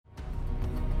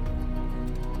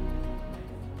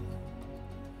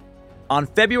On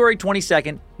February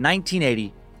 22nd,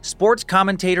 1980, sports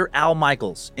commentator Al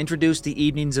Michaels introduced the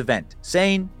evening's event,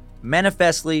 saying,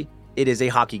 manifestly, it is a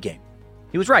hockey game.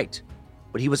 He was right,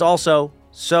 but he was also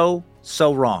so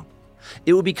wrong.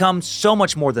 It would become so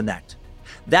much more than that.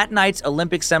 That night's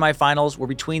Olympic semifinals were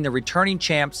between the returning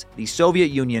champs, the Soviet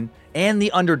Union, and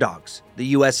the underdogs, the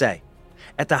USA.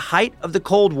 At the height of the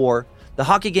Cold War, the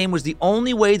hockey game was the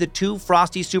only way the two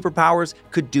frosty superpowers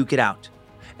could duke it out.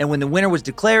 And when the winner was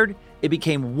declared, it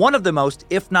became one of the most,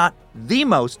 if not the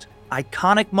most,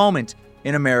 iconic moment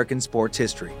in American sports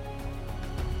history.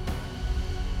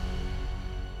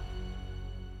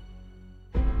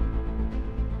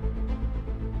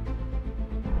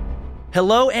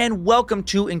 Hello and welcome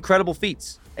to Incredible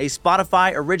Feats, a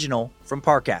Spotify original from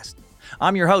Parcast.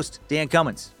 I'm your host, Dan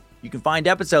Cummins. You can find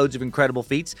episodes of Incredible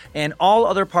Feats and all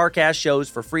other Parcast shows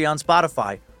for free on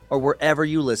Spotify or wherever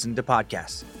you listen to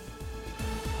podcasts.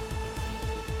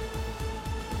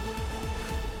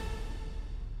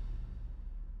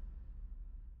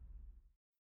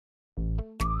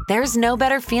 There's no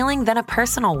better feeling than a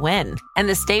personal win, and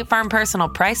the State Farm Personal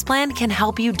Price Plan can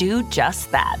help you do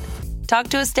just that. Talk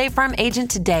to a State Farm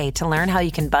agent today to learn how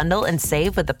you can bundle and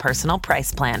save with the Personal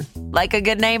Price Plan. Like a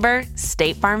good neighbor,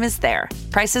 State Farm is there.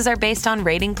 Prices are based on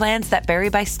rating plans that vary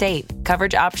by state.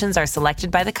 Coverage options are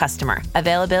selected by the customer.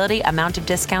 Availability, amount of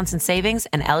discounts and savings,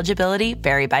 and eligibility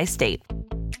vary by state.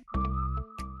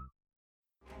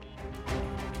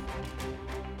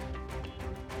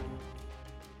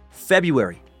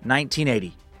 February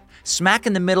 1980. Smack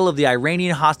in the middle of the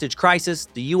Iranian hostage crisis,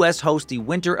 the U.S. hosts the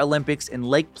Winter Olympics in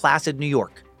Lake Placid, New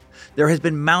York. There has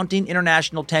been mounting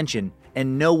international tension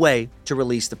and no way to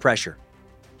release the pressure.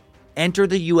 Enter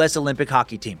the U.S. Olympic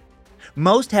hockey team.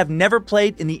 Most have never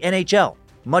played in the NHL,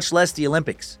 much less the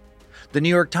Olympics. The New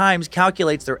York Times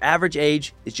calculates their average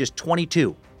age is just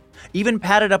 22. Even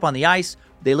padded up on the ice,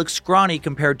 they look scrawny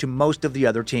compared to most of the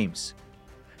other teams.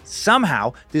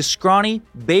 Somehow, this scrawny,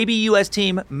 baby U.S.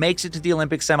 team makes it to the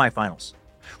Olympic semifinals,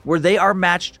 where they are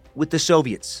matched with the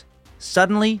Soviets.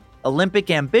 Suddenly,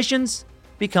 Olympic ambitions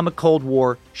become a Cold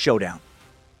War showdown.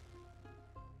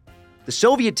 The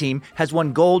Soviet team has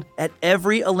won gold at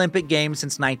every Olympic game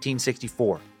since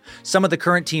 1964. Some of the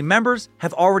current team members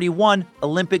have already won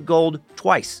Olympic gold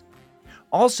twice.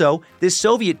 Also, this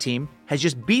Soviet team has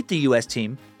just beat the U.S.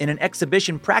 team in an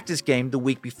exhibition practice game the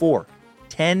week before,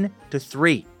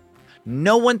 10-3.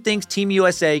 No one thinks Team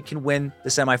USA can win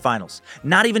the semifinals.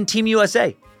 Not even Team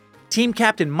USA. Team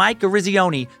captain Mike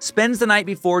Eruzione spends the night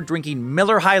before drinking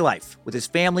Miller High Life with his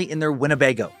family in their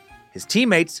Winnebago. His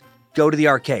teammates go to the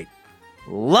arcade.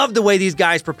 Love the way these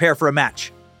guys prepare for a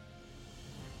match.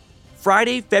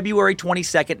 Friday, February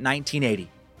 22nd, 1980,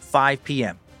 5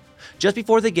 p.m. Just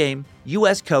before the game,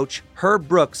 U.S. coach Herb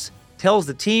Brooks tells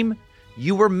the team,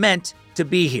 "You were meant to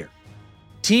be here."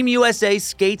 Team USA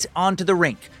skates onto the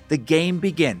rink. The game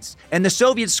begins, and the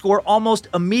Soviets score almost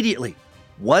immediately.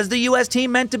 Was the U.S.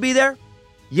 team meant to be there?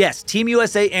 Yes, Team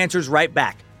USA answers right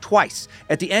back, twice.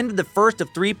 At the end of the first of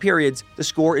 3 periods, the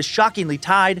score is shockingly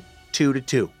tied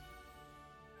 2-2.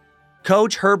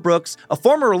 Coach Herb Brooks, a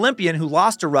former Olympian who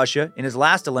lost to Russia in his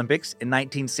last Olympics in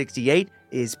 1968,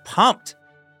 is pumped.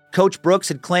 Coach Brooks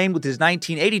had claimed with his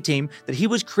 1980 team that he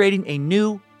was creating a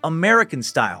new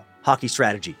American-style hockey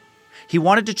strategy. He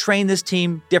wanted to train this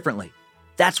team differently.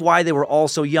 That's why they were all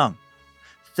so young.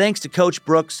 Thanks to Coach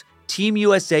Brooks, Team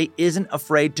USA isn't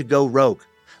afraid to go rogue,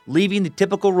 leaving the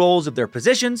typical roles of their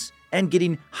positions and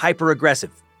getting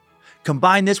hyper-aggressive.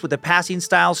 Combine this with a passing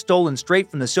style stolen straight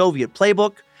from the Soviet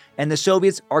playbook, and the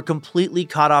Soviets are completely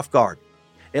caught off guard.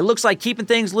 It looks like keeping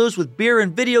things loose with beer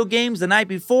and video games the night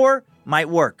before might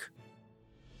work.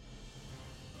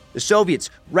 The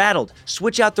Soviets, rattled,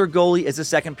 switch out their goalie as the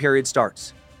second period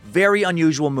starts. Very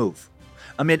unusual move.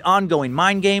 Amid ongoing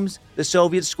mind games, the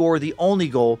Soviets score the only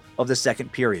goal of the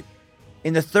second period.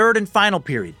 In the third and final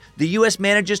period, the U.S.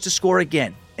 manages to score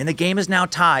again, and the game is now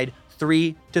tied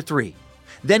 3-3.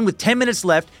 Then with 10 minutes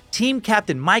left, team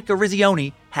captain Mike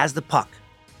Eruzione has the puck.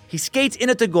 He skates in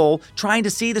at the goal, trying to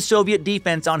see the Soviet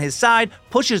defense on his side,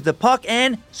 pushes the puck,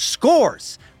 and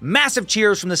scores! Massive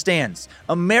cheers from the stands.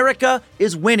 America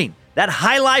is winning. That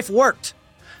high life worked.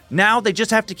 Now they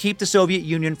just have to keep the Soviet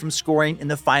Union from scoring in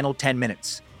the final 10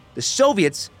 minutes. The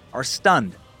Soviets are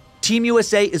stunned. Team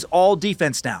USA is all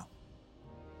defense now.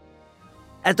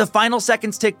 As the final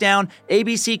seconds tick down,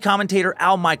 ABC commentator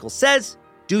Al Michaels says,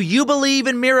 "Do you believe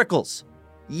in miracles?"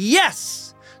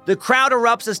 Yes! The crowd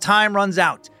erupts as time runs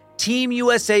out. Team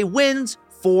USA wins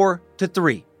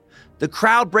 4-3. The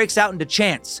crowd breaks out into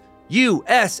chants.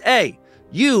 USA!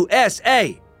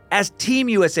 USA! as Team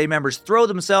USA members throw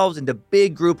themselves into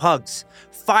big group hugs.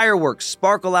 Fireworks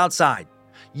sparkle outside.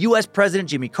 U.S. President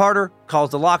Jimmy Carter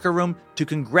calls the locker room to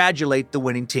congratulate the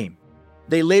winning team.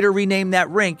 They later renamed that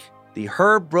rink the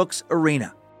Herb Brooks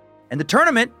Arena. And the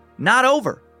tournament, not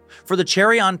over. For the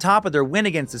cherry on top of their win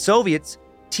against the Soviets,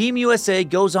 Team USA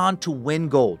goes on to win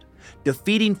gold,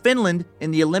 defeating Finland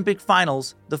in the Olympic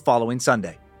finals the following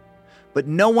Sunday. But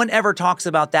no one ever talks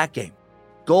about that game.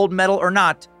 Gold medal or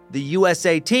not, the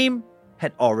USA team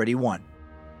had already won.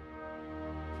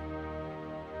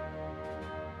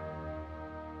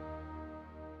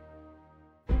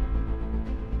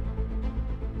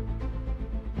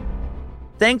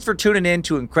 Thanks for tuning in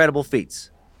to Incredible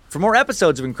Feats. For more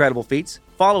episodes of Incredible Feats,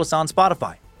 follow us on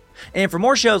Spotify. And for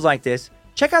more shows like this,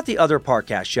 check out the other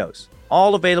Parcast shows,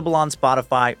 all available on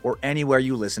Spotify or anywhere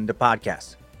you listen to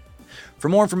podcasts. For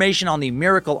more information on the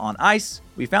Miracle on Ice,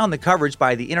 we found the coverage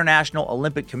by the International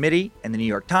Olympic Committee and the New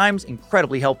York Times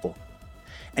incredibly helpful.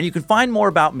 And you can find more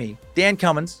about me, Dan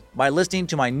Cummins, by listening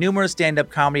to my numerous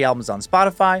stand-up comedy albums on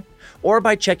Spotify or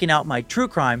by checking out my true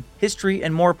crime, history,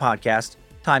 and more podcast,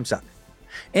 Time Suck,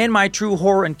 and my true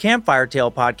horror and campfire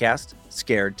tale podcast,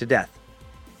 Scared to Death.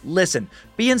 Listen,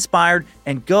 be inspired,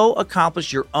 and go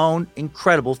accomplish your own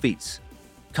incredible feats.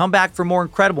 Come back for more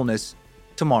incredibleness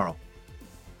tomorrow.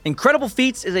 Incredible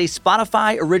Feats is a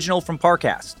Spotify original from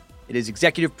Parcast. It is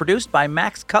executive produced by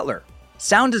Max Cutler.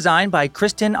 Sound design by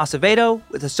Kristen Acevedo,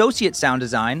 with associate sound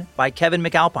design by Kevin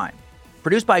McAlpine.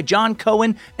 Produced by John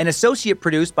Cohen and associate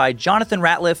produced by Jonathan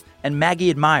Ratliff and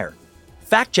Maggie Admire.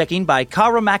 Fact-checking by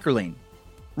Kara Mackerline.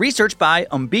 Research by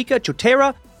Umbika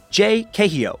Chotera, Jay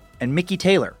Cahio, and Mickey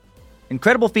Taylor.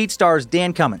 Incredible Feats stars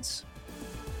Dan Cummins.